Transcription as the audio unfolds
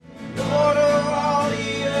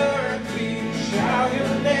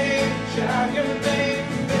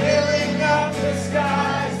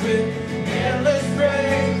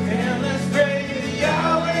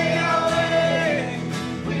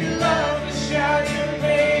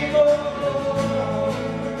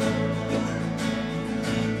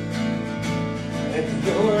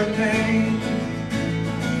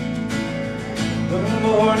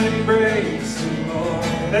morning breaks the Lord.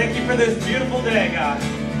 Thank you for this beautiful day, God.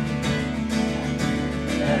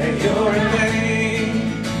 At your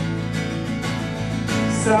name,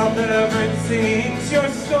 South Everett sings your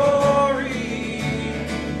story.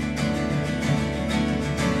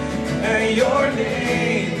 At your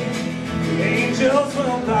name, the angels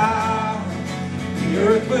will bow, the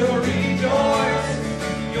earth will rejoice,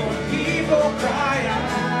 your people cry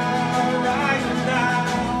out right now.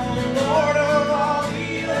 Lord of all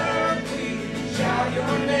the earth, we shout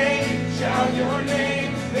your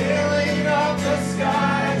name, filling up the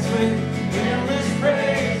skies with endless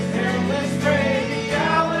praise,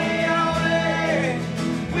 Yahweh, Yahweh.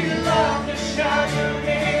 We love to shout your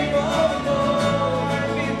name, oh Lord,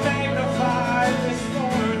 be magnified this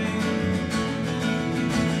morning.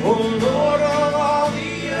 Oh Lord of all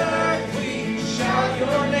the earth, we shout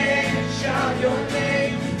your name,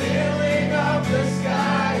 filling up the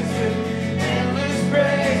skies with endless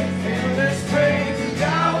praise,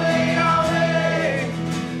 Yahweh, Yahweh.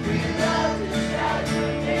 We love to shout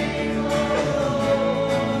your name, Lord.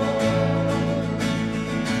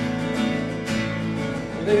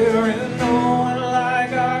 There is no one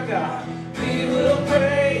like our God. We will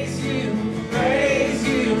praise you.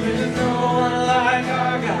 There's no one like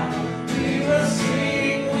our God. We will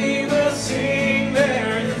sing.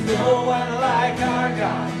 There is no one like our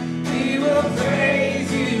God. We will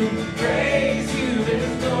praise you.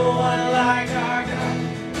 There's no one like our God.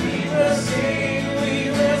 We will sing.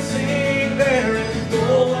 There is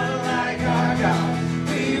no one like our God.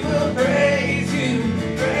 We will praise you.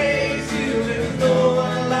 There's no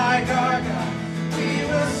one like our God. We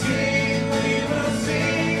will sing.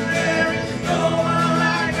 There is no one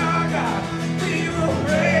like our God. We will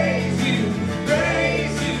praise you.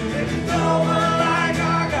 There's no one like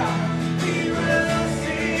our God. We will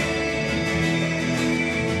sing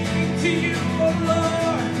to you, O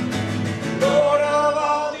Lord. Lord of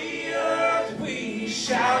all the earth, we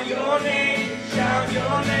shout your name,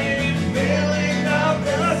 filling up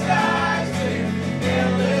the skies with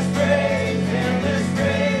endless praise,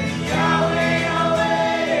 Yahweh,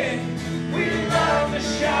 Yahweh. We love to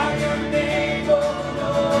shout your name, oh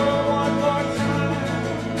Lord, one more time.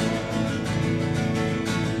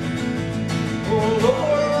 Oh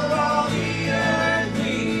Lord of all the earth,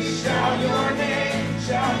 we shout your name,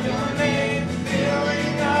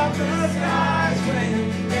 filling up the skies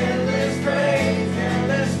with endless praise,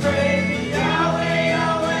 Yahweh,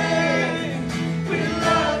 Yahweh.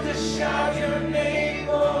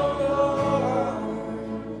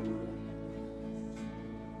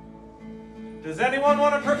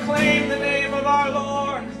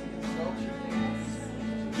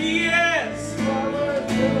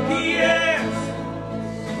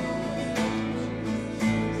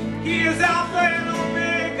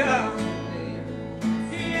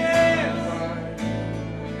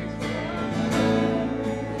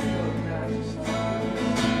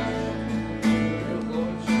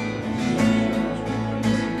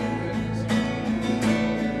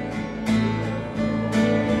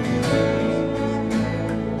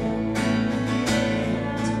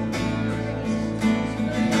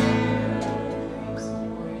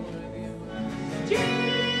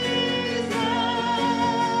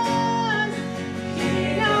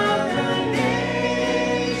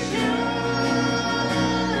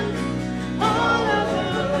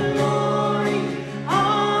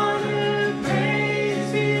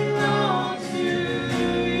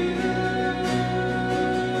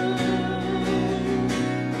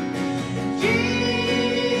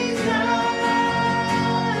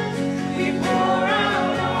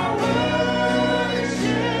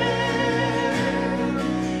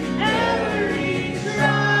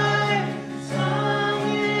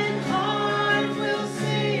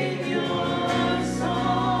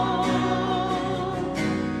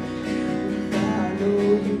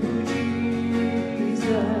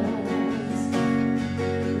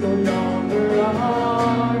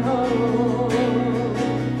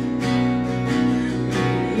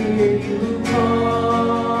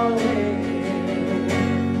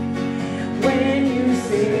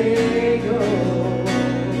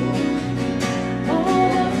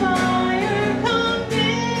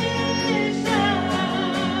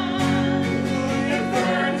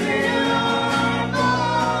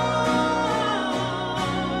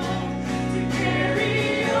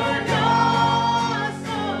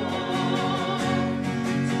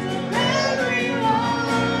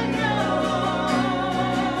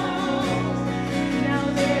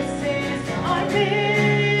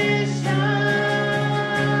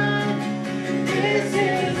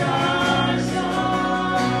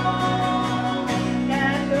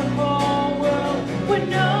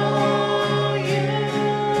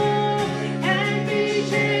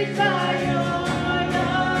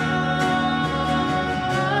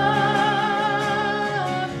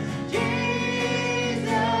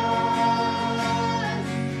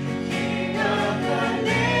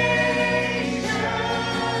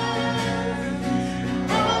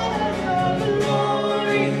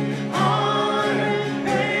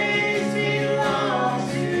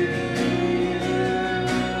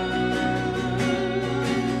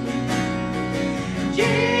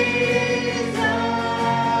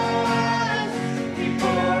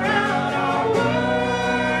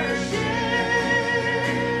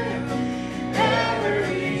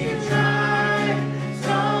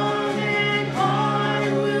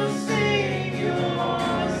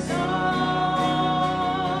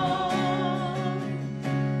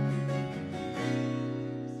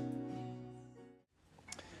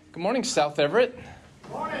 Good morning, South Everett.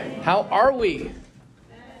 Good morning. How are we?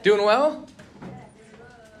 Doing well?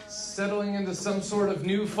 Settling into some sort of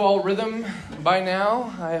new fall rhythm by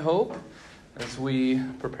now, I hope, as we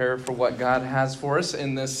prepare for what God has for us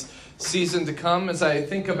in this season to come. As I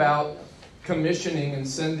think about commissioning and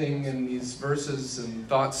sending in these verses and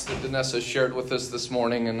thoughts that Danessa shared with us this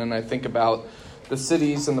morning, and then I think about the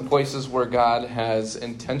cities and the places where God has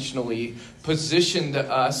intentionally positioned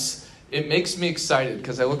us, it makes me excited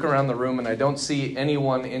because I look around the room and I don't see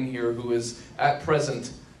anyone in here who is at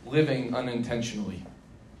present living unintentionally.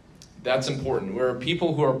 That's important. We're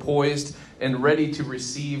people who are poised and ready to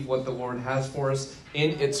receive what the Lord has for us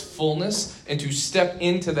in its fullness and to step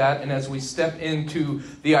into that. And as we step into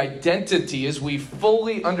the identity, as we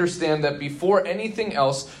fully understand that before anything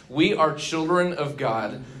else, we are children of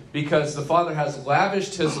God because the Father has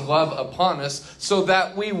lavished His love upon us so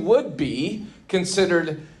that we would be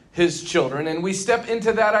considered His children. And we step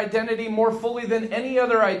into that identity more fully than any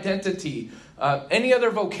other identity, any other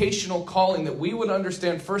vocational calling that we would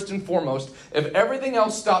understand first and foremost. If everything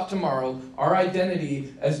else stopped tomorrow, our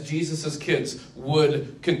identity as Jesus' kids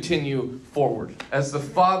would continue forward. As the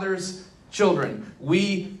Father's children,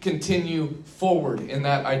 we continue forward in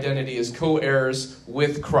that identity as co-heirs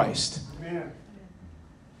with Christ. Amen.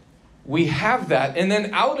 We have that, and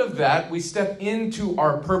then out of that, we step into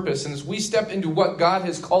our purpose. And as we step into what God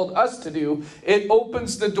has called us to do, it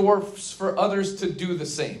opens the doors for others to do the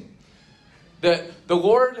same. That the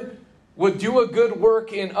Lord would do a good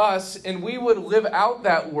work in us, and we would live out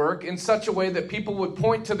that work in such a way that people would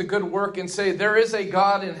point to the good work and say, there is a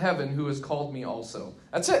God in heaven who has called me also.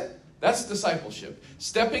 That's it. That's discipleship.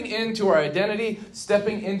 Stepping into our identity,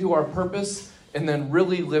 stepping into our purpose, and then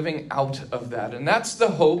really living out of that. And that's the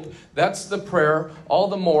hope, that's the prayer, all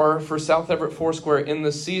the more for South Everett Foursquare in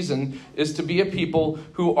this season, is to be a people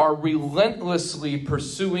who are relentlessly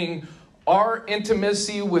pursuing our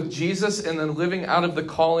intimacy with Jesus and then living out of the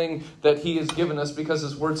calling that He has given us, because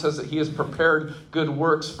His Word says that He has prepared good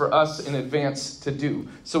works for us in advance to do.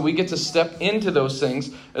 So we get to step into those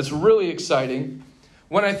things. It's really exciting.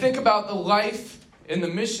 When I think about the life and the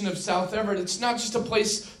mission of South Everett, it's not just a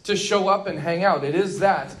place to show up and hang out. It is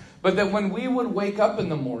that. But that when we would wake up in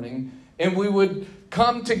the morning and we would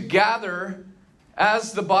come to gather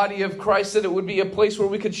as the body of Christ, that it would be a place where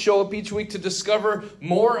we could show up each week to discover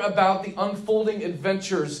more about the unfolding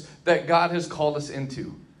adventures that God has called us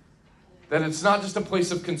into. That it's not just a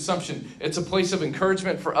place of consumption. It's a place of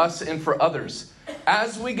encouragement for us and for others.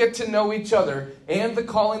 As we get to know each other and the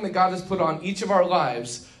calling that God has put on each of our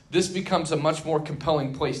lives, this becomes a much more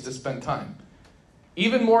compelling place to spend time.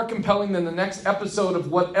 Even more compelling than the next episode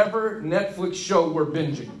of whatever Netflix show we're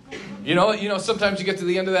binging. You know, sometimes you get to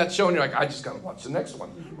the end of that show and you're like, I just got to watch the next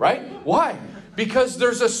one, right? Why? Because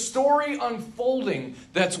there's a story unfolding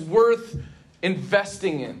that's worth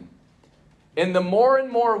investing in. And the more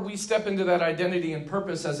and more we step into that identity and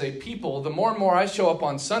purpose as a people, the more and more I show up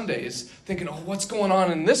on Sundays thinking, oh, what's going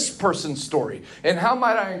on in this person's story? And how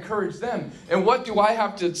might I encourage them? And what do I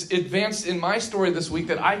have to advance in my story this week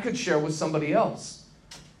that I could share with somebody else?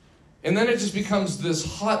 And then it just becomes this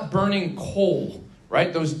hot burning coal,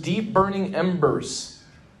 right? Those deep burning embers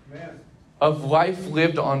of life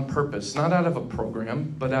lived on purpose, not out of a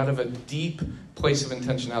program, but out of a deep place of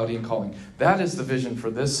intentionality and calling. That is the vision for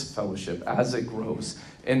this fellowship as it grows.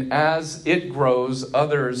 And as it grows,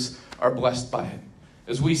 others are blessed by it.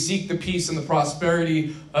 As we seek the peace and the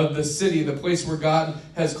prosperity of the city, the place where God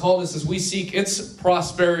has called us, as we seek its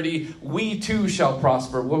prosperity, we too shall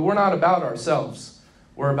prosper. Well, we're not about ourselves.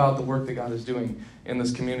 We're about the work that God is doing in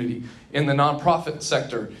this community, in the nonprofit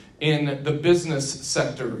sector, in the business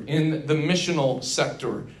sector, in the missional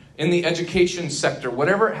sector, in the education sector,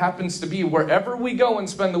 whatever it happens to be, wherever we go and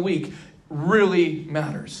spend the week really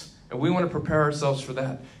matters. And we want to prepare ourselves for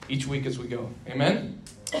that each week as we go. Amen?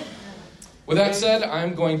 With that said,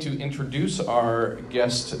 I'm going to introduce our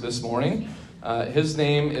guest this morning. His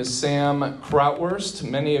name is Sam Krautwurst.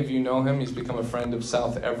 Many of you know him. He's become a friend of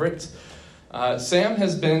South Everett. Sam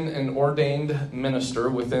has been an ordained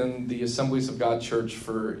minister within the Assemblies of God Church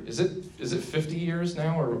for, is it 50 years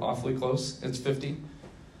now, or awfully close? It's 50?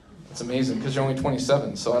 It's amazing, because you're only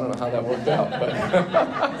 27, so I don't know how that worked out. But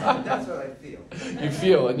that's what I feel. You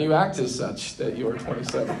feel, and you act as such, that you are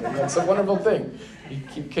 27. And that's a wonderful thing. You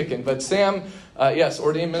keep kicking. But Sam, yes,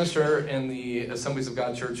 ordained minister in the Assemblies of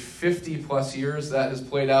God Church, 50 plus years. That has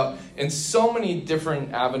played out in so many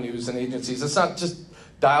different avenues and agencies. It's not just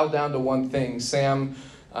dialed down to one thing. Sam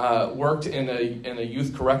worked in a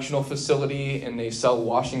youth correctional facility in Naselle,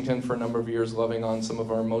 Washington for a number of years, loving on some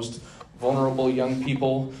of our most vulnerable young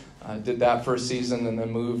people. Did that for a season and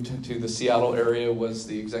then moved to the Seattle area, was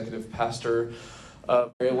the executive pastor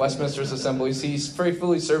of Westminster's Assemblies. He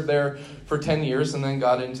faithfully served there for 10 years and then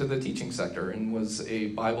got into the teaching sector and was a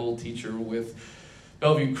Bible teacher with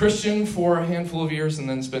Bellevue Christian for a handful of years, and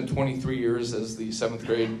then spent 23 years as the 7th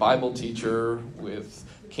grade Bible teacher with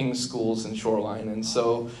King's Schools in Shoreline. And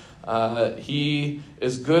so he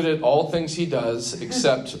is good at all things he does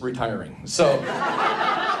except retiring. So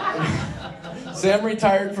Sam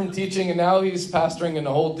retired from teaching, and now he's pastoring in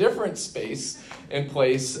a whole different space and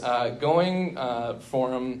place, going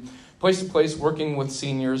from place to place, working with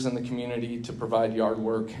seniors in the community to provide yard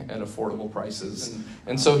work at affordable prices.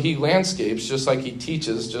 And so he landscapes just like he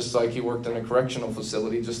teaches, just like he worked in a correctional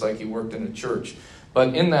facility, just like he worked in a church.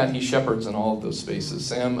 But in that, he shepherds in all of those spaces.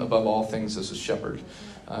 Sam, above all things, is a shepherd.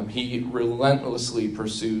 He relentlessly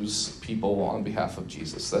pursues people on behalf of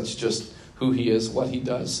Jesus. That's just who he is, what he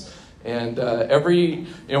does. And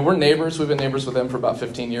we're neighbors. We've been neighbors with him for about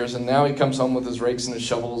 15 years. And now he comes home with his rakes and his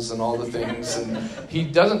shovels and all the things. And he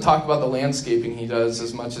doesn't talk about the landscaping he does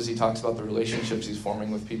as much as he talks about the relationships he's forming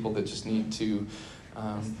with people that just need to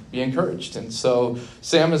be encouraged. And so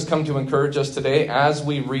Sam has come to encourage us today as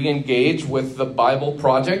we re-engage with the Bible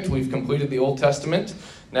project. We've completed the Old Testament.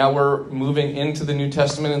 Now we're moving into the New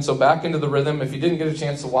Testament, and so back into the rhythm. If you didn't get a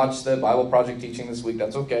chance to watch the Bible Project teaching this week,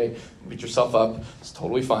 that's okay. Beat yourself up. It's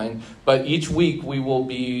totally fine. But each week we will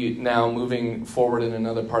be now moving forward in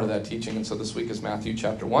another part of that teaching, and so this week is Matthew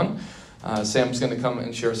chapter 1. Sam's going to come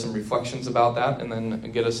and share some reflections about that and then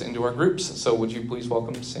get us into our groups. So would you please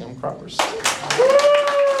welcome Sam Croppers.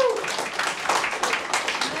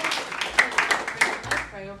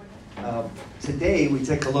 Today we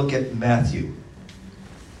take a look at Matthew.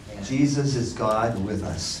 Jesus is God with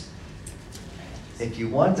us. If you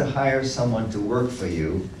want to hire someone to work for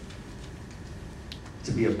you,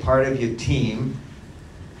 to be a part of your team,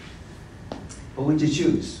 what would you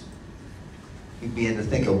choose? You begin to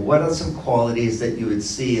think of what are some qualities that you would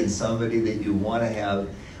see in somebody that you want to have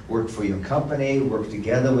work for your company, work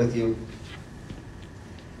together with you.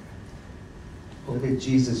 Who did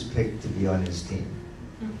Jesus pick to be on his team?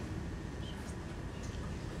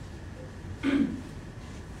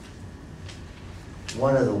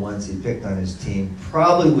 One of the ones he picked on his team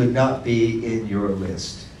probably would not be in your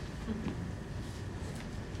list.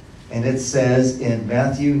 And it says in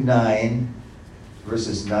Matthew 9,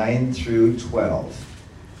 verses 9 through 12.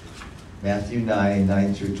 Matthew 9,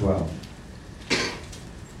 9 through 12.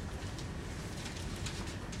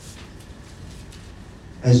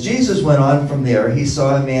 As Jesus went on from there, he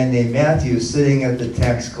saw a man named Matthew sitting at the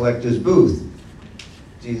tax collector's booth.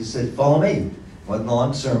 Jesus said, "Follow me." Wasn't a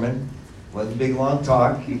long sermon. Wasn't a big long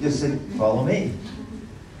talk. He just said, "Follow me."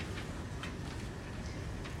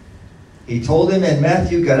 He told him, and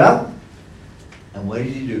Matthew got up. And what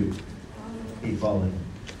did he do? He followed him.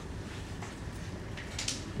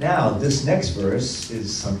 Now, this next verse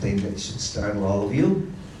is something that should startle all of you.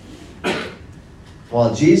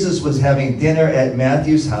 While Jesus was having dinner at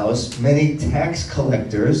Matthew's house, many tax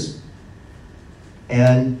collectors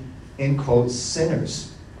and, in quotes, sinners,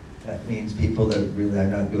 that means people that really are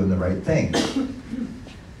not doing the right thing,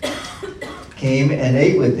 came and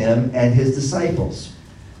ate with him and his disciples.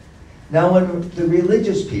 Now when the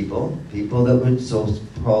religious people that were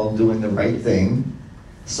so-called doing the right thing,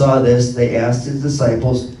 saw this, they asked his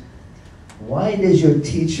disciples, "Why does your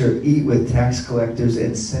teacher eat with tax collectors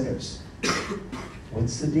and sinners?"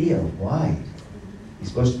 What's the deal? Why? He's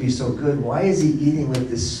supposed to be so good. Why is he eating with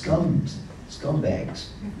this scumbags,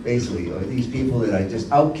 basically, or these people that are just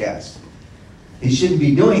outcasts? He shouldn't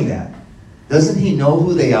be doing that. Doesn't he know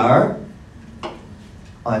who they are?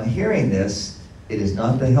 On hearing this, it is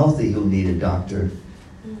not the healthy who need a doctor,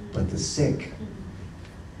 but the sick.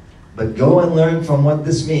 But go and learn from what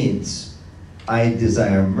this means. I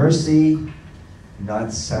desire mercy,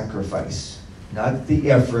 not sacrifice. Not the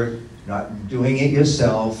effort, not doing it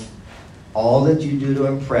yourself, all that you do to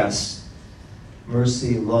impress.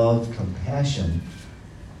 Mercy, love, compassion.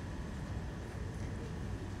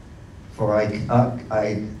 For I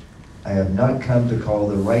have not come to call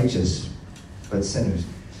the righteous, but sinners.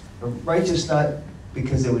 Righteous not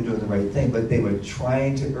because they were doing the right thing, but they were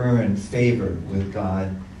trying to earn favor with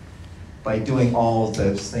God by doing all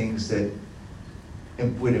those things that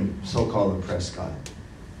would so-called impress God.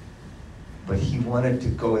 But he wanted to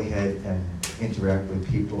go ahead and interact with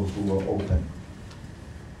people who were open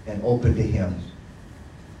and open to him.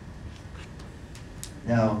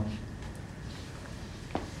 Now,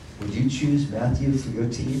 would you choose Matthew for your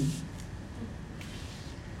team?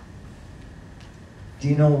 Do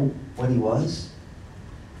you know what he was?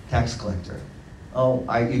 Tax collector. Oh,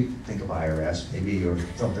 you think of IRS maybe, or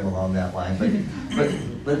something along that line, but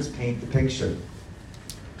let's paint the picture.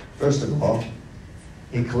 First of all,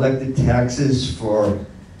 he collected taxes for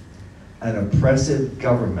an oppressive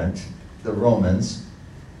government, the Romans,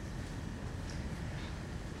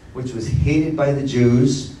 which was hated by the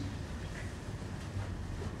Jews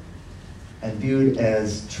and viewed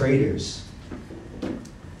as traitors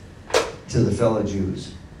to the fellow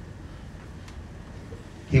Jews.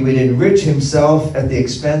 He would enrich himself at the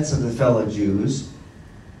expense of the fellow Jews.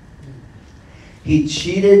 He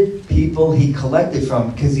cheated people he collected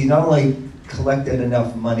from, because he not only collected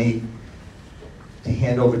enough money to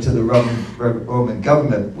hand over to the Roman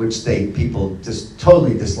government, which people just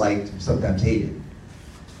totally disliked, sometimes hated,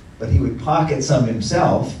 but he would pocket some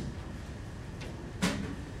himself.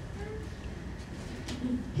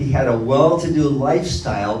 He had a well-to-do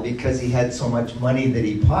lifestyle because he had so much money that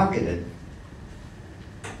he pocketed.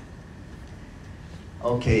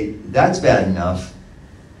 Okay, that's bad enough,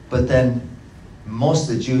 but then most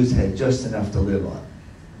of the Jews had just enough to live on.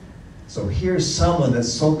 So here's someone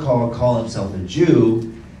that's so-called call himself a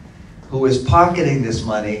Jew who is pocketing this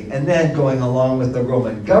money and then going along with the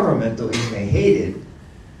Roman government that they hated.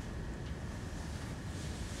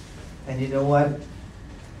 And you know what?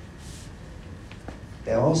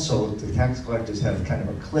 They also, the tax collectors had kind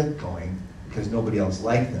of a clique going because nobody else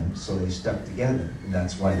liked them, so they stuck together. And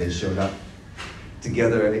that's why they showed up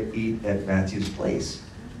together to eat at Matthew's place.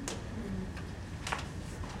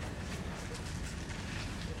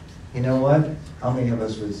 You know what? How many of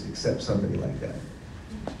us would accept somebody like that?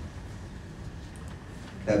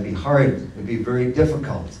 That'd be hard. It'd be very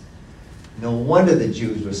difficult. No wonder the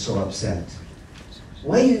Jews were so upset.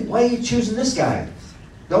 Why are you choosing this guy?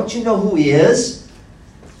 Don't you know who he is?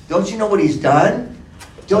 Don't you know what he's done?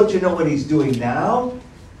 Don't you know what he's doing now?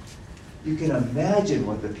 You can imagine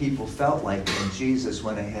what the people felt like when Jesus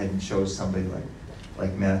went ahead and chose somebody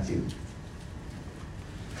like Matthew.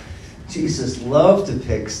 Jesus loved to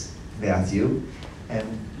pick Matthew, and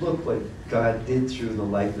look what God did through the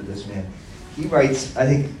life of this man. He writes, I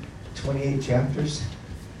think, 28 chapters.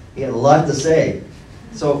 He had a lot to say.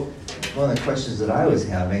 So one of the questions that I was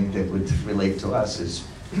having that would relate to us is,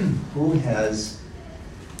 who has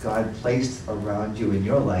God placed around you in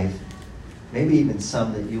your life, maybe even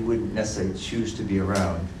some that you wouldn't necessarily choose to be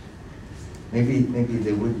around? Maybe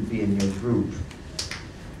they wouldn't be in your group.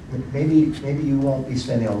 Maybe you won't be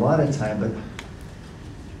spending a lot of time, but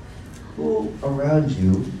who around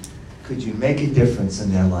you could you make a difference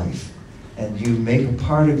in their life? And you make a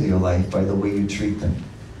part of your life by the way you treat them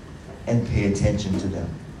and pay attention to them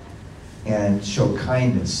and show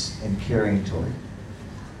kindness and caring toward.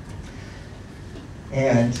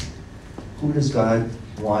 And who does God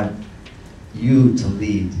want you to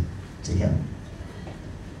lead to Him?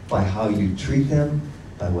 By how you treat them,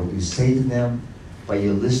 by what you say to them, by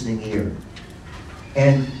your listening ear.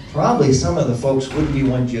 And probably some of the folks wouldn't be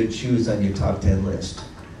ones you'd choose on your top 10 list.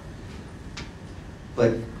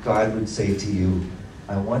 But God would say to you,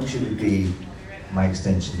 I want you to be my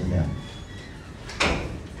extension to them.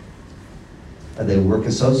 Are they work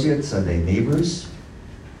associates? Are they neighbors?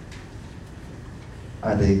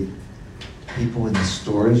 Are they people in the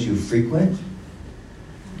stores you frequent?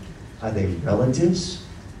 Are they relatives?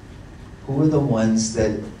 Who are the ones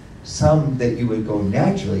that, some that you would go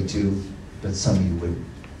naturally to, but some you wouldn't?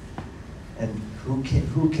 And who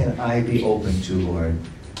can I be open to, Lord,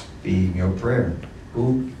 being your prayer?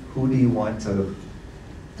 Who do you want to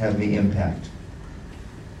have me impact?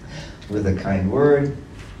 With a kind word,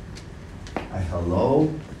 a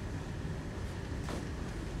hello,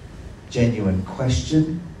 genuine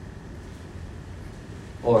question,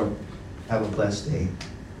 or have a blessed day.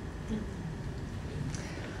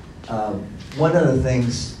 One of the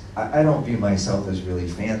things, I don't view myself as really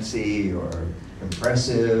fancy or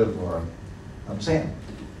impressive, or I'm Sam.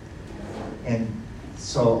 And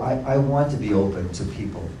so I want to be open to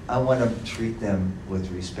people. I want to treat them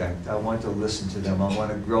with respect. I want to listen to them. I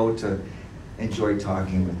want to grow to enjoy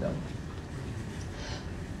talking with them.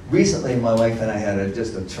 Recently, my wife and I had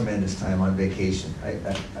just a tremendous time on vacation. I've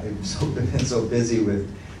been so busy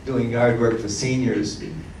with doing yard work for seniors,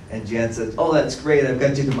 and Jan said, oh, that's great, I've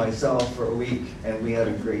got you to myself for a week, and we had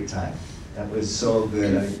a great time. That was so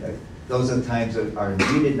good. Those are the times that are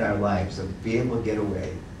needed in our lives, to be able to get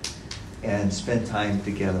away and spend time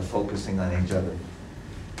together, focusing on each other.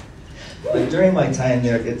 But during my time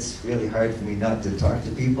there, it's really hard for me not to talk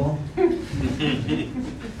to people.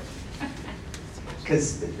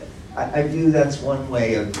 Because I view that's one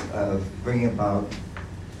way of bringing about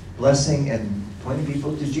blessing and pointing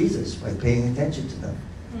people to Jesus by paying attention to them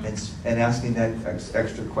and asking that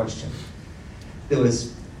extra question. There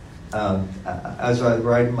was, as I was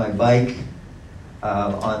riding my bike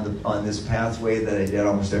on this pathway that I did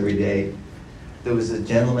almost every day, there was a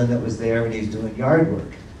gentleman that was there and he was doing yard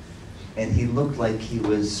work. And he looked like he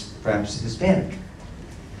was perhaps Hispanic.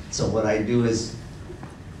 So what I do is,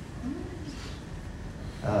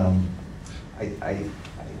 I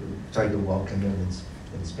tried to welcome him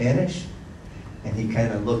in Spanish, and he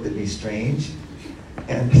kind of looked at me strange,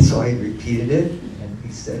 and so I repeated it, and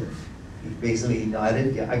he said, he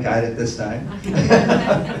nodded, yeah, I got it this time.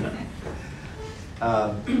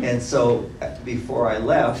 And so before I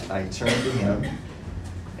left, I turned to him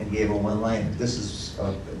and gave him one line. This is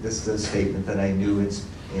a statement that I knew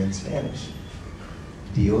in Spanish.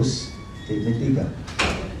 Dios te bendiga.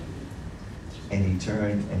 And he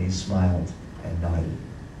turned and he smiled and nodded.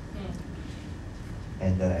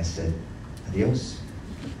 And then I said, adios,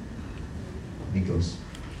 amigos,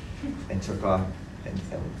 and took off.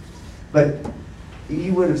 But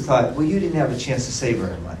you would have thought, well, you didn't have a chance to say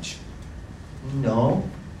very much. No,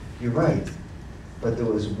 you're right. But there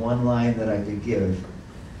was one line that I could give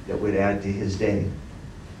that would add to his day.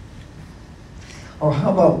 Or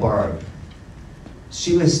how about Barb?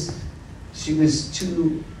 She was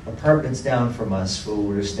 2 apartments down from us where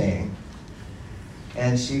we were staying.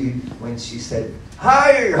 And when she said,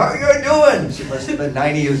 hi, how you doing? She must have been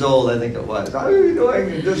 90 years old, I think it was. How are you doing?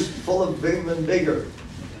 You're just full of bigger and bigger.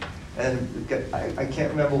 And I can't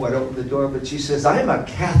remember what opened the door, but she says, I'm a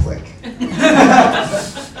Catholic.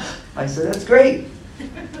 I said, that's great.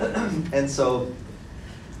 And so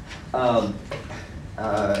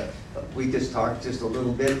we just talked just a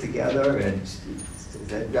little bit together, and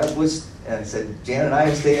I said, Jan and I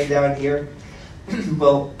are staying down here.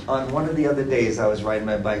 Well, on one of the other days I was riding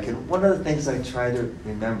my bike, and one of the things I try to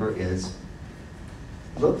remember is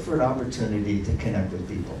look for an opportunity to connect with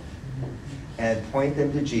people and point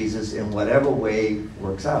them to Jesus in whatever way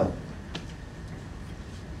works out.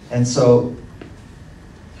 And so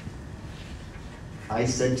I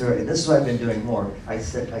said to her, and this is what I've been doing more, I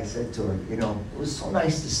said to her, you know, it was so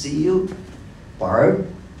nice to see you,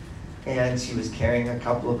 Barb. And she was carrying a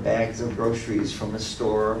couple of bags of groceries from a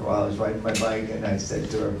store while I was riding my bike, and I said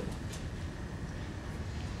to her,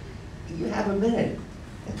 do you have a minute?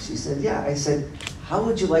 And she said, yeah. I said, how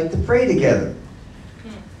would you like to pray together?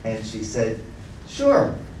 And she said,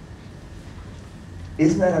 sure.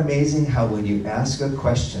 Isn't that amazing how when you ask a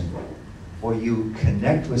question or you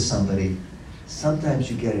connect with somebody, sometimes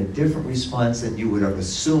you get a different response than you would have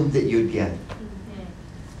assumed that you'd get?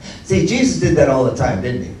 See, Jesus did that all the time,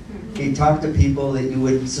 didn't he? He talked to people that you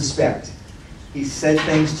wouldn't suspect. He said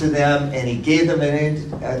things to them, and he gave them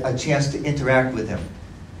a chance to interact with him.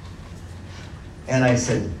 And I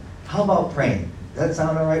said, how about praying? Does that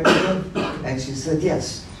sound all right with you? And she said,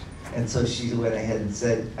 yes. And so she went ahead and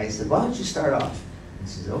said, I said, why don't you start off? And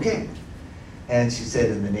she said, okay. And she said,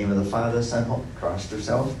 in the name of the Father, Son, crossed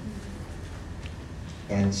herself.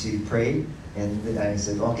 And she prayed. And I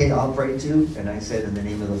said, okay, I'll pray too. And I said, in the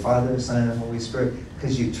name of the Father, Son, and Holy Spirit,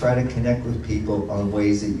 because you try to connect with people on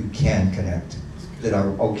ways that you can connect, that are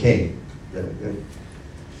okay, that are good.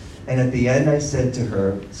 And at the end, I said to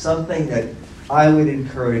her, something that I would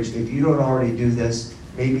encourage, if you don't already do this,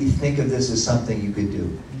 maybe think of this as something you could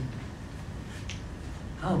do.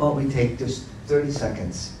 How about we take just 30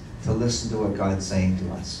 seconds to listen to what God's saying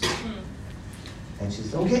to us? And she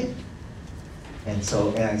said, okay. And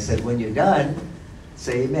I said, when you're done,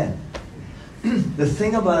 say amen. The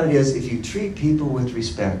thing about it is, if you treat people with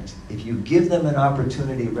respect, if you give them an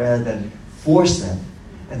opportunity rather than force them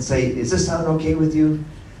and say, does this sound okay with you?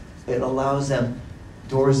 It allows them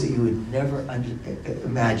doors that you would never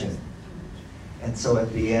imagine. And so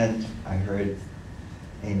at the end, I heard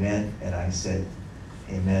amen, and I said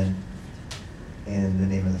amen in the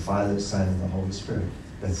name of the Father, Son, and the Holy Spirit.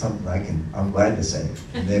 That's something I'm glad to say.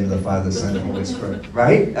 In the name of the Father, Son, and Holy Spirit.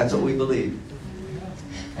 Right? That's what we believe.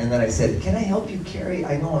 And then I said, can I help you carry,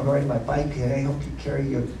 I know I'm riding my bike, can I help you carry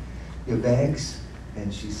your bags?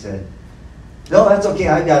 And she said, no, that's okay,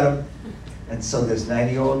 I got them. And so this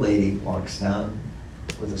 90-year-old lady walks down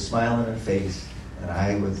with a smile on her face, and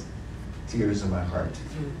I with tears in my heart,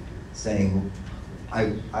 saying,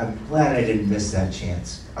 I'm glad I didn't miss that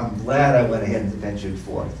chance. I'm glad I went ahead and ventured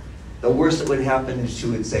forth. The worst that would happen is she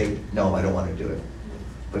would say, no, I don't want to do it.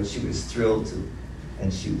 But she was thrilled to,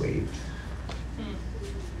 and she waved.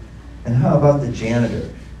 And how about the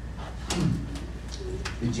janitor?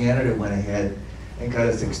 The janitor went ahead and got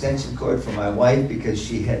us extension cord for my wife because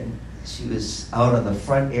she was out on the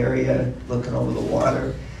front area looking over the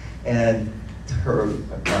water and her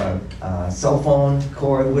cell phone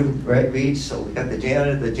cord wouldn't reach, so we got the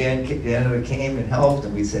janitor. The janitor came and helped,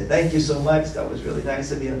 and we said, thank you so much. That was really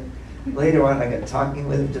nice of you. Later on, I got talking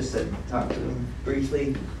with him, just talked to him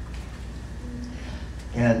briefly.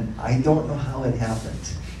 And I don't know how it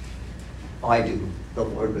happened. Oh, I do. The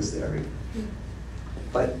Lord was there.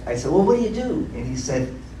 But I said, well, what do you do? And he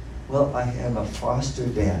said, well, I am a foster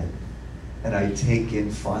dad. And I take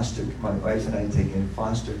in my wife and I take in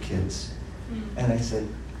foster kids. And I said,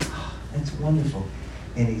 oh, that's wonderful.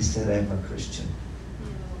 And he said, I'm a Christian.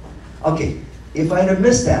 Okay, if I'd have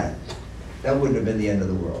missed that, that wouldn't have been the end of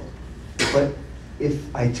the world. But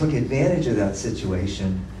if I took advantage of that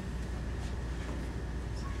situation,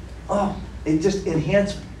 oh, it just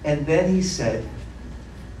enhanced. And then he said,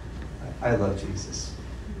 I love Jesus.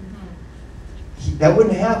 That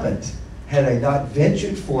wouldn't have happened had I not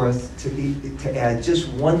ventured forth to add just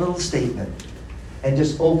one little statement and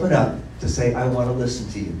just open up to say, I want to listen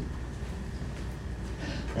to you.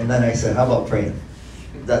 And then I said, how about praying?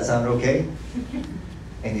 Does that sound okay?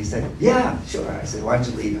 And he said, yeah, sure. I said, why don't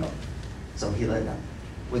you lead out? So he led out.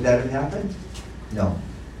 Would that have happened? No.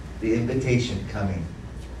 The invitation coming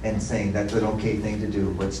and saying, that's an okay thing to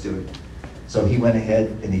do, let's do it. So he went ahead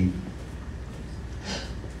and he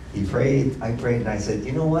prayed, I prayed, and I said,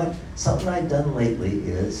 you know what? Something I've done lately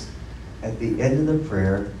is, at the end of the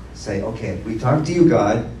prayer, say, okay, we talked to you,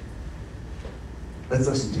 God, let's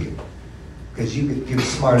listen to you. Because you're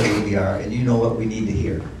smarter than we are, and you know what we need to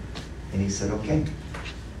hear. And he said, okay.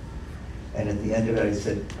 And at the end of it, I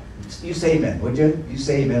said, you say amen, would you? You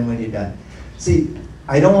say amen when you're done. See,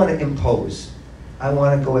 I don't want to impose. I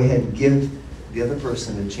want to go ahead and give the other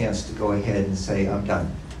person a chance to go ahead and say, I'm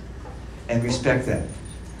done. And respect that.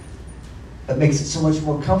 That makes it so much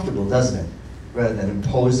more comfortable, doesn't it? Rather than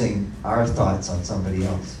imposing our thoughts on somebody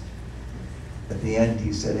else. At the end,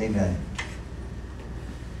 he said, amen.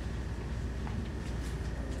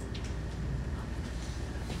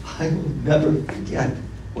 I will never forget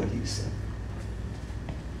what he said.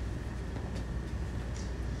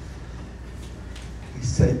 He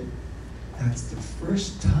said, that's the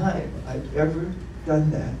first time I've ever done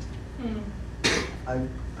that.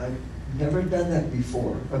 I've never done that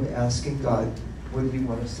before. I'm asking God, what do you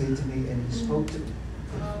want to say to me? And he spoke to me.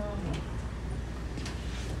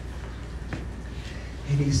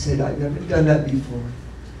 And he said, I've never done that before.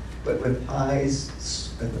 But with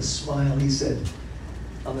eyes and a smile, he said,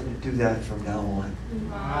 I'm going to do that from now on.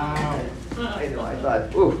 Wow. I know, I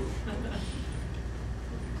thought, ooh.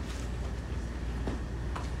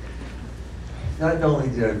 Not only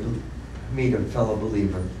did I meet a fellow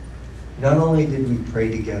believer, not only did we pray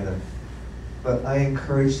together, but I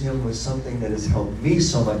encouraged him with something that has helped me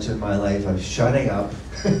so much in my life of shutting up,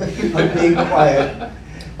 of being quiet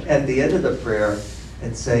at the end of the prayer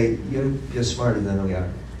and say, you're smarter than we are.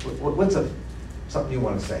 What's something you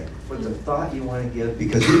want to say? What's a thought you want to give?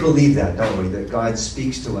 Because we believe that, don't we? That God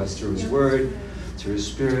speaks to us through his word, through his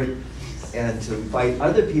spirit, and to invite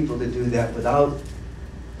other people to do that without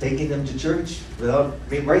taking them to church,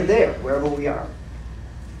 right there, wherever we are.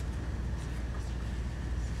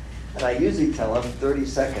 And I usually tell them 30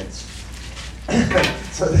 seconds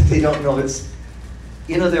so that they don't know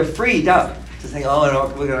they're freed up to think, oh, no,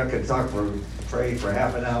 we're not going to pray for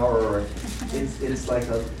half an hour, or it's like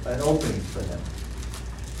an opening for them.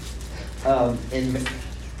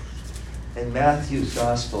 In Matthew's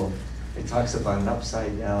gospel, it talks about an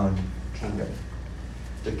upside down kingdom.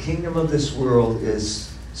 The kingdom of this world is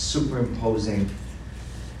superimposing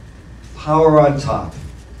power on top,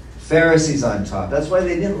 Pharisees on top. That's why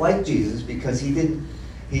they didn't like Jesus, because he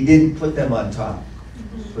didn't put them on top.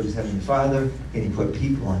 He put his heavenly Father, and he put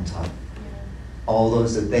people on top. All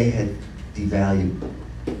those that they had devalued.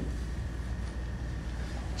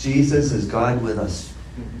 Jesus is God with us.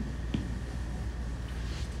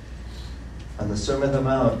 On the Sermon on the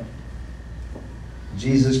Mount,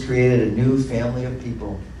 Jesus created a new family of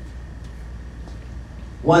people.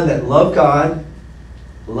 One that loved God,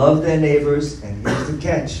 loved their neighbors, and here's the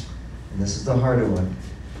catch, and this is the harder one,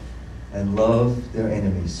 and loved their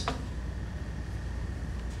enemies,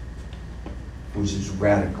 which is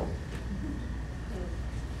radical.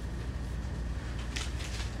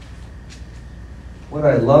 What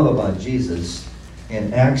I love about Jesus,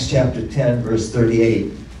 in Acts chapter 10, verse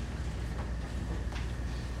 38,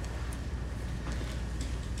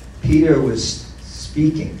 Peter was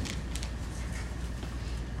speaking,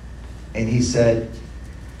 and he said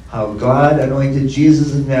how God anointed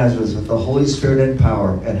Jesus of Nazareth with the Holy Spirit and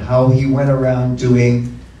power, and how he went around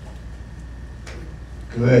doing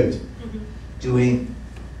good. Doing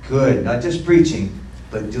good. Not just preaching,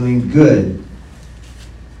 but doing good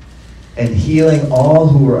and healing all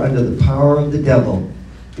who were under the power of the devil,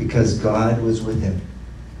 because God was with him.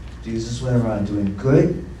 Jesus went around doing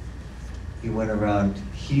good. He went around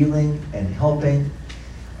healing and helping.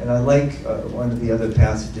 And I like one of the other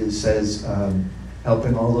passages says,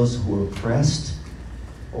 helping all those who were oppressed,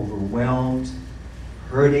 overwhelmed,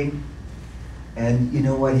 hurting. And you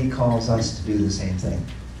know what? He calls us to do the same thing.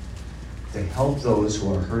 To help those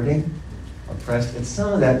who are hurting, oppressed. And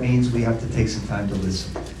some of that means we have to take some time to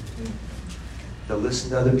listen. To listen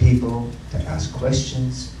to other people, to ask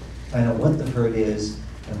questions, find out what the hurt is,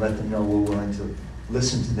 and let them know we're willing to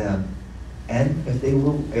listen to them. And if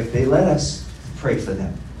they let us, pray for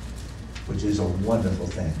them, which is a wonderful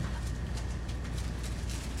thing.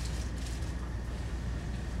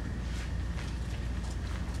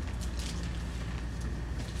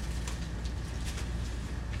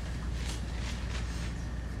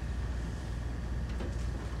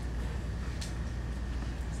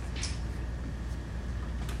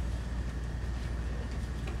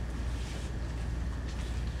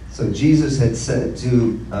 So Jesus had said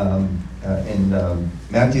to, in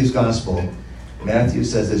Matthew's Gospel, Matthew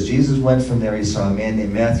says, as Jesus went from there, he saw a man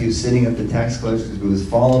named Matthew sitting at the tax collector's booth.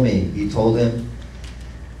 Follow me, he told him.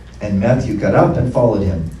 And Matthew got up and followed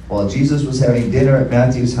him. While Jesus was having dinner at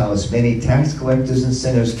Matthew's house, many tax collectors and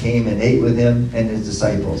sinners came and ate with him and his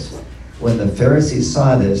disciples. When the Pharisees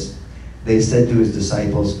saw this, they said to his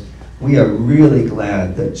disciples, we are really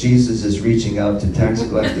glad that Jesus is reaching out to tax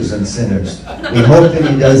collectors and sinners. We hope that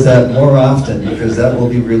he does that more often, because that will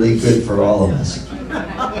be really good for all of us. Is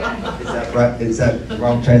that right? Is that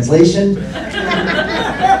wrong translation?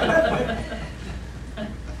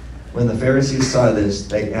 When the Pharisees saw this,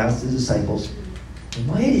 they asked the disciples,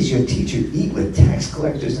 why does your teacher eat with tax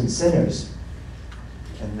collectors and sinners?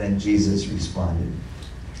 And then Jesus responded,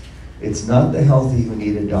 it's not the healthy who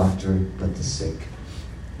need a doctor, but the sick.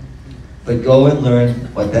 But go and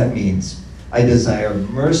learn what that means. I desire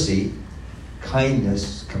mercy,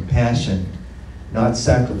 kindness, compassion, not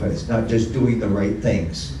sacrifice, not just doing the right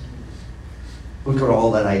things. Look at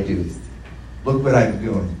all that I do. Look what I'm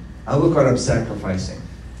doing. Look what I'm sacrificing.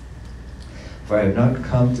 For I have not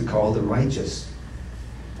come to call the righteous,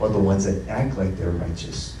 or the ones that act like they're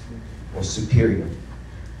righteous or superior,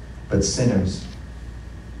 but sinners.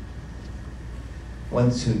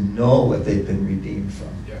 Ones who know what they've been redeemed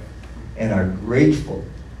from. Yeah. And are grateful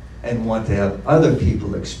and want to have other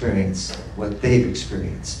people experience what they've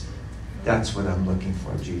experienced. That's what I'm looking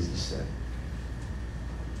for, Jesus said.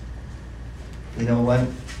 You know what?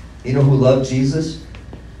 You know who loved Jesus?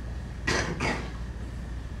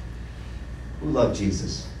 Who loved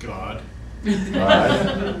Jesus? God.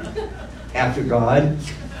 God. After God?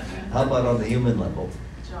 How about on the human level?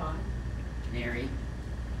 John. Mary.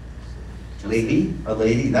 A lady.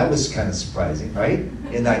 That was kind of surprising, right?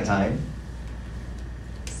 In that time.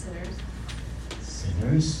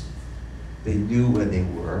 Sinners. They knew where they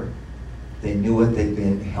were. They knew what they'd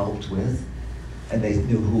been helped with. And they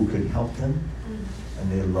knew who could help them.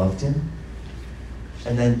 And they loved him.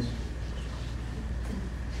 And then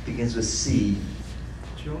begins with C.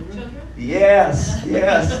 Children? Yes.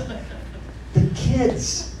 The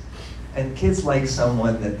kids. And kids like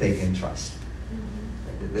someone that they can trust.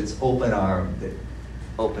 That's open-armed,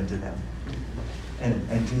 open to them.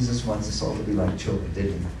 And Jesus wants us all to be like children,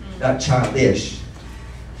 didn't he? Not childish,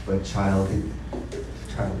 but childlike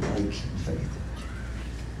in faith.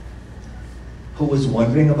 Who was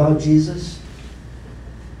wondering about Jesus?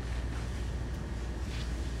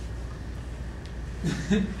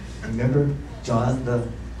 Remember John the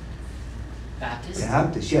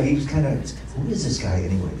Baptist? Yeah, he was kind of, who is this guy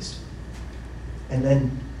anyways? And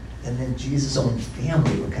then Jesus' own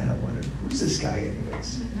family were kind of wondering, who's this guy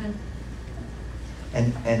anyways?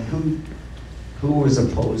 And who was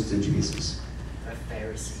opposed to Jesus? The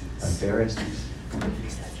Pharisees. The Pharisees.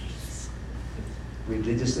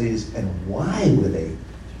 Religious leaders. And why were they?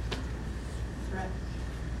 Threat.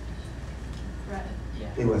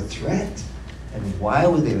 Yeah. They were a threat. And why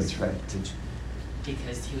were they a threat to Jesus?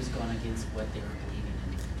 Because he was going against what they were believing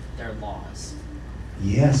in, their laws.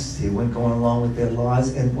 Yes, they weren't going along with their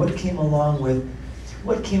laws. And what came along with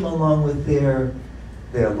their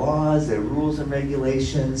laws, their rules and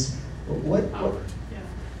regulations? What?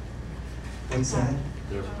 What's that?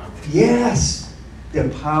 Their power. Yes, their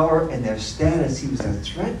power and their status. He was a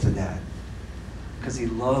threat to that because he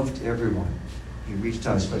loved everyone. He reached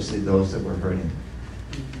out, especially those that were hurting.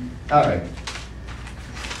 All right.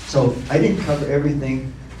 So I didn't cover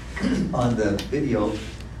everything on the video.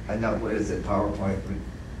 I know, what is it, PowerPoint?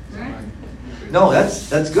 No,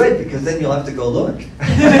 that's good, because then you'll have to go look.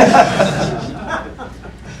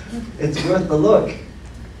 It's worth the look.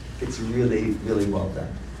 it's really, really well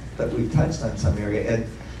done. But we've touched on some area,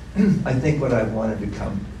 and I think what I wanted to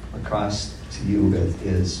come across to you with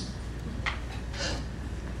is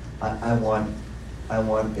I want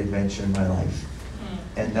adventure in my life.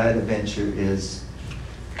 And that adventure is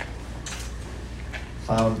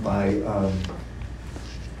found by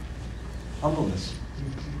humbleness.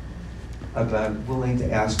 I'm willing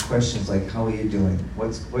to ask questions like, how are you doing?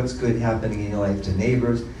 What's good happening in your life, to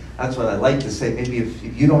neighbors? That's what I like to say. Maybe if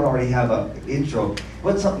you don't already have an intro,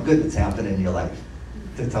 what's something good that's happening in your life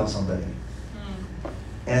to tell somebody?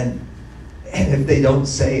 And if they don't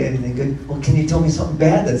say anything good, well, can you tell me something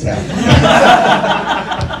bad that's happening?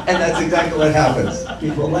 And that's exactly what happens.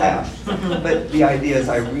 People laugh. But the idea is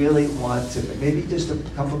I really want to, maybe just a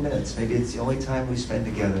couple minutes, maybe it's the only time we spend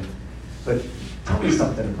together, but tell me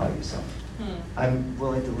something about yourself. I'm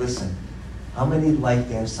willing to listen. How many like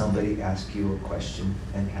to have somebody ask you a question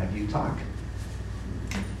and have you talk?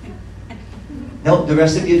 No, the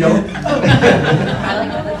rest of you don't?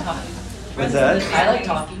 I like talking. What's that? I like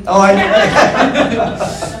talking. Oh, I know.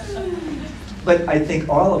 But I think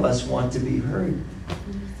all of us want to be heard.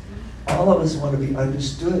 All of us want to be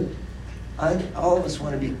understood. All of us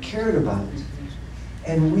want to be cared about.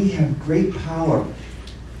 And we have great power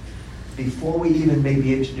before we even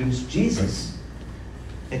maybe introduce Jesus,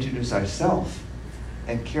 introduce ourselves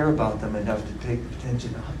and care about them enough to take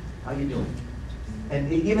attention. How you doing?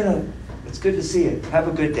 And even it's good to see you. Have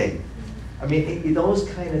a good day. I mean, those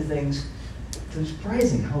kind of things. It's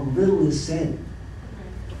surprising how little is said,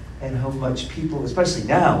 and how much people, especially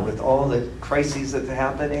now with all the crises that are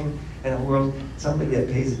happening in the world, somebody that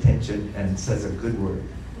pays attention and says a good word.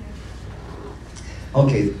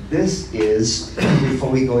 Okay, this is, before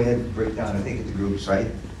we go ahead and break down, I think it's the groups, right?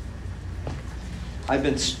 I've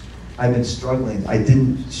been struggling. I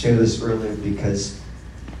didn't share this earlier because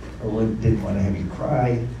I didn't want to have you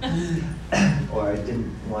cry, or I didn't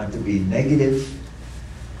want to be negative.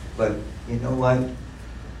 But you know what?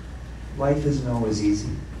 Life isn't always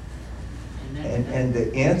easy. And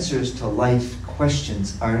the answers to life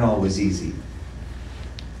questions aren't always easy.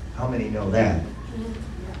 How many know that?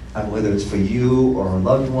 Whether it's for you or a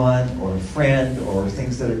loved one or a friend or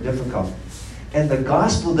things that are difficult. And the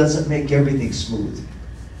gospel doesn't make everything smooth.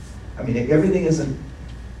 I mean, everything isn't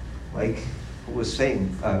like what was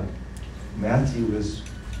saying. Matthew was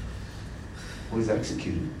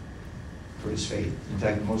executed for his faith. In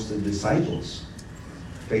fact, most of the disciples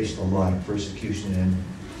faced a lot of persecution and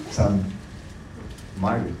some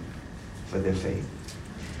martyred for their faith.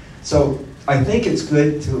 So I think it's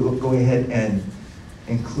good to go ahead and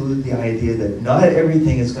include the idea that not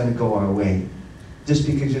everything is going to go our way. Just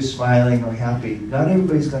because you're smiling or happy, not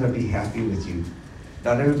everybody's going to be happy with you.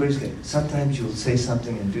 Not everybody's going to, sometimes you'll say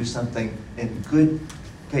something and do something in good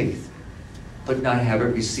faith, but not have it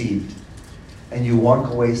received. And you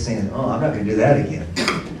walk away saying, oh, I'm not going to do that again.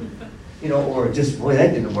 You know, or just, boy,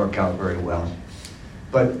 that didn't work out very well.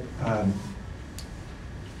 But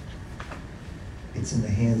it's in the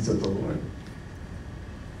hands of the Lord.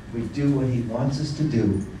 We do what He wants us to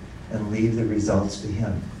do and leave the results to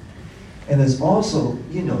Him. And there's also,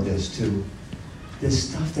 you know this too, there's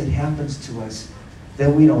stuff that happens to us that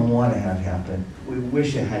we don't want to have happen. We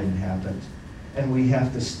wish it hadn't happened. And we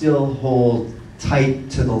have to still hold tight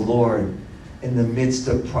to the Lord in the midst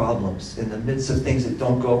of problems, in the midst of things that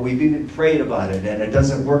don't go. We've even prayed about it and it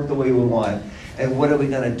doesn't work the way we want. And what are we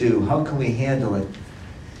going to do? How can we handle it?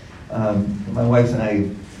 My wife and I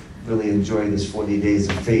really enjoy this 40 Days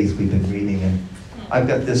of Faith we've been reading, and I've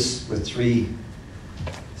got this with 3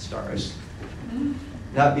 stars.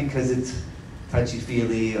 Not because it's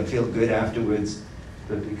touchy-feely or feel good afterwards,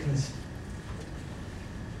 but because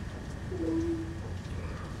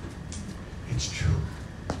it's true.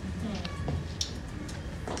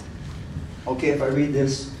 Okay, if I read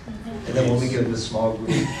this, and then when we get to the small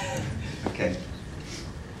group. Okay.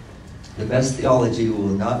 The best theology will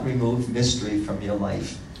not remove mystery from your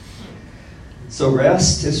life. So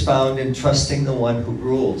rest is found in trusting the one who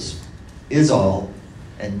rules, is all,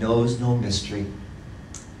 and knows no mystery.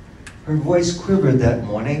 Her voice quivered that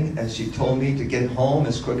morning as she told me to get home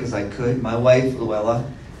as quick as I could. My wife, Luella,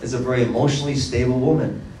 is a very emotionally stable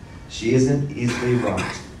woman. She isn't easily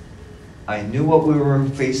rocked. I knew what we were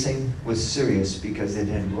facing was serious because it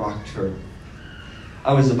had rocked her.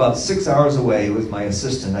 I was about 6 hours away with my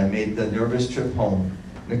assistant. I made the nervous trip home.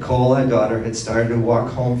 Nicole, our daughter, had started to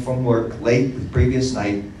walk home from work late the previous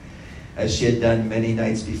night, as she had done many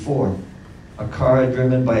nights before. A car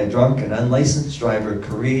driven by a drunk and unlicensed driver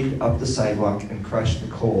careened up the sidewalk and crushed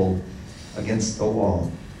Nicole against the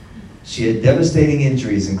wall. She had devastating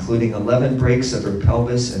injuries, including 11 breaks of her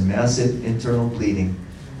pelvis and massive internal bleeding.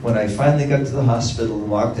 When I finally got to the hospital and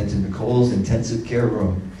walked into Nicole's intensive care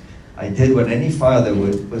room, I did what any father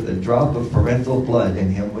would with a drop of parental blood in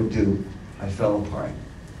him would do. I fell apart.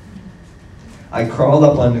 I crawled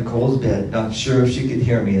up on Nicole's bed, not sure if she could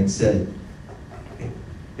hear me, and said,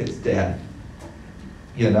 "It's Dad.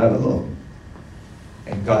 You're not alone.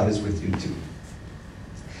 And God is with you too."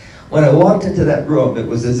 When I walked into that room, it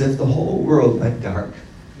was as if the whole world went dark.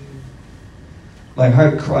 My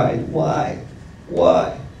heart cried, "Why?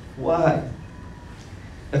 Why? Why?"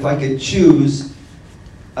 If I could choose,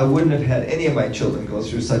 I wouldn't have had any of my children go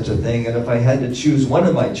through such a thing. And if I had to choose one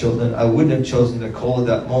of my children, I wouldn't have chosen Nicole at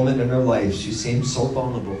that moment in her life. She seemed so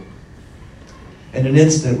vulnerable. In an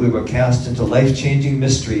instant, we were cast into life-changing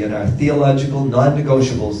mystery, and our theological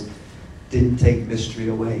non-negotiables didn't take mystery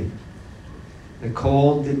away.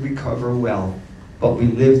 Nicole did recover well, but we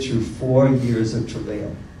lived through 4 years of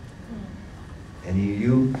travail. Any of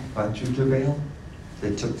you gone through travail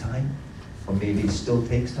that took time? Or maybe still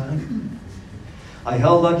takes time? I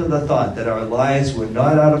held on to the thought that our lives were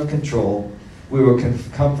not out of control. We were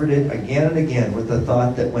comforted again and again with the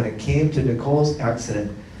thought that when it came to Nicole's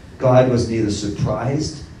accident, God was neither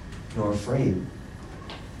surprised nor afraid.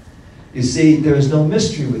 You see, there is no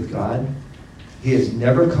mystery with God. He is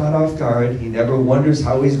never caught off guard. He never wonders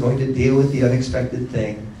how he's going to deal with the unexpected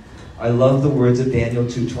thing. I love the words of Daniel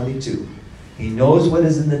 2:22. He knows what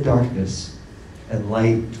is in the darkness, and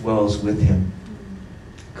light dwells with him.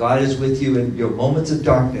 God is with you in your moments of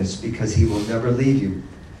darkness because he will never leave you.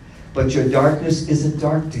 But your darkness isn't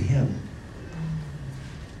dark to him.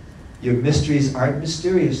 Your mysteries aren't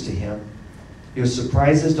mysterious to him. Your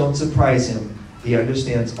surprises don't surprise him. He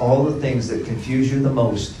understands all the things that confuse you the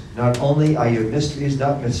most. Not only are your mysteries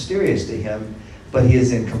not mysterious to him, but he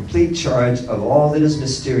is in complete charge of all that is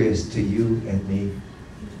mysterious to you and me.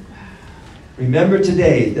 Remember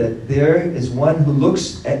today that there is one who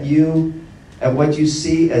looks at you, at what you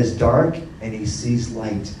see as dark, and he sees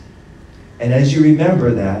light. And as you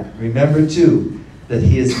remember that, remember too that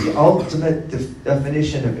he is the ultimate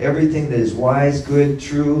definition of everything that is wise, good,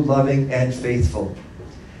 true, loving, and faithful.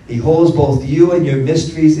 He holds both you and your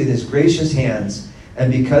mysteries in his gracious hands,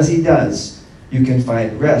 and because he does, you can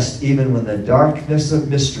find rest even when the darkness of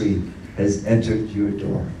mystery has entered your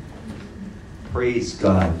door. Praise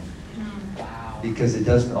God. Wow. Because it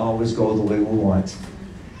doesn't always go the way we want.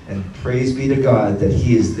 And praise be to God that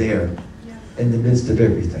he is there in the midst of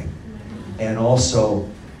everything. And also,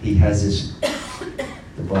 he has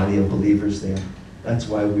the body of believers there. That's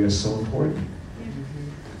why we are so important.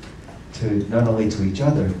 To not only to each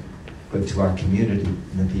other, but to our community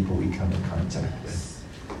and the people we come in contact with.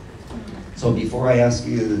 So before I ask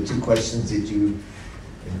you the 2 questions that you,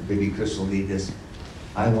 maybe Chris will lead this,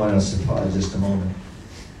 I want us to pause just a moment.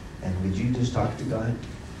 And would you just talk to God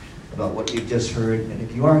about what you've just heard? And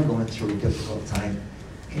if you are going through a difficult time,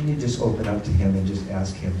 can you just open up to him and just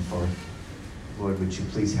ask him for, Lord, would you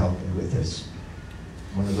please help me with this?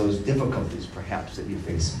 One of those difficulties, perhaps, that you're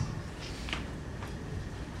facing.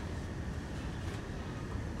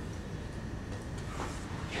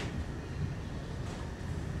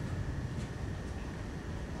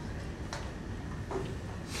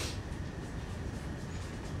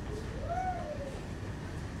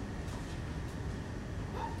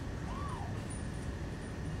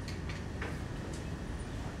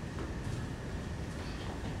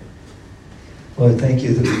 Lord, thank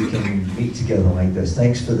you that we can meet together like this.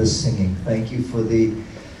 Thanks for the singing. Thank you for the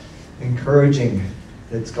encouraging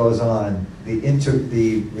that goes on,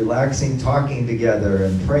 the relaxing talking together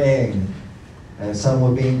and praying. And some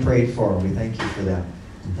were being prayed for. We thank you for that.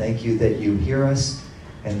 And thank you that you hear us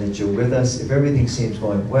and that you're with us. If everything seems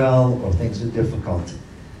going well or things are difficult,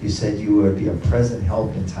 you said you would be a present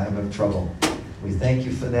help in time of trouble. We thank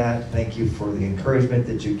you for that. Thank you for the encouragement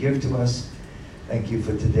that you give to us. Thank you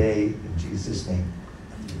for today. In Jesus' name.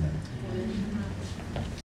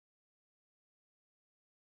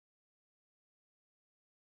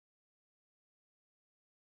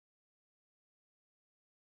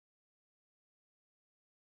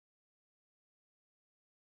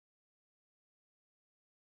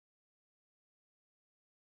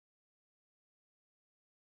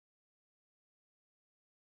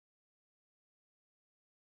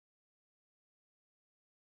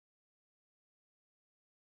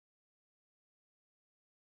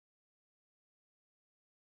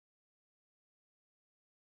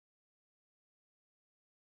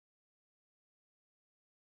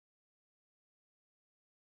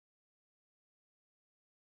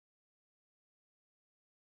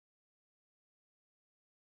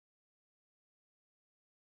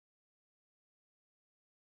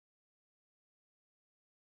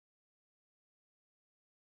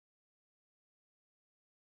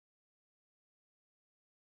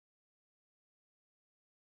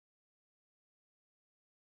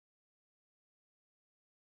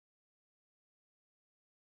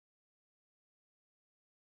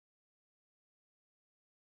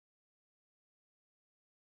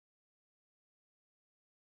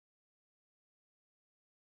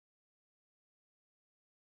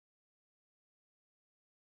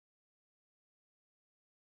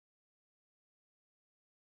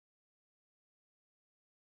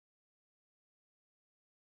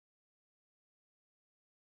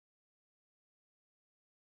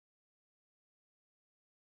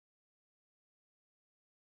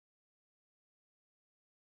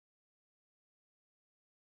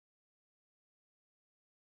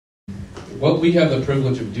 what we have the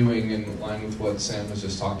privilege of doing, in line with what Sam has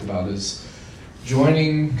just talked about, is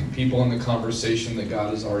joining people in the conversation that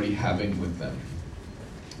God is already having with them.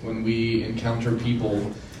 When we encounter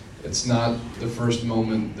people, it's not the first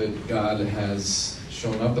moment that God has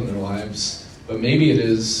shown up in their lives, but maybe it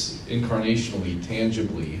is incarnationally,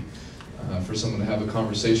 tangibly, for someone to have a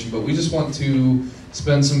conversation. But we just want to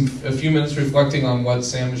spend a few minutes reflecting on what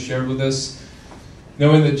Sam has shared with us,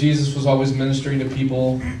 knowing that Jesus was always ministering to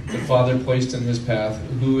people the Father placed in his path.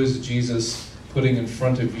 Who is Jesus putting in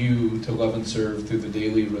front of you to love and serve through the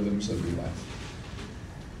daily rhythms of your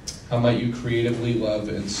life? How might you creatively love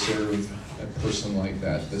and serve a person like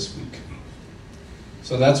that this week?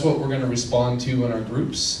 So that's what we're going to respond to in our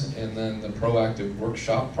groups. And then the proactive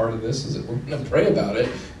workshop part of this is that we're going to pray about it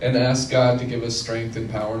and ask God to give us strength and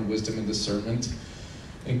power and wisdom and discernment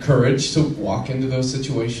and courage to walk into those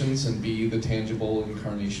situations and be the tangible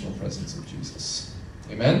incarnational presence of Jesus.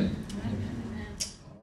 Amen? Amen.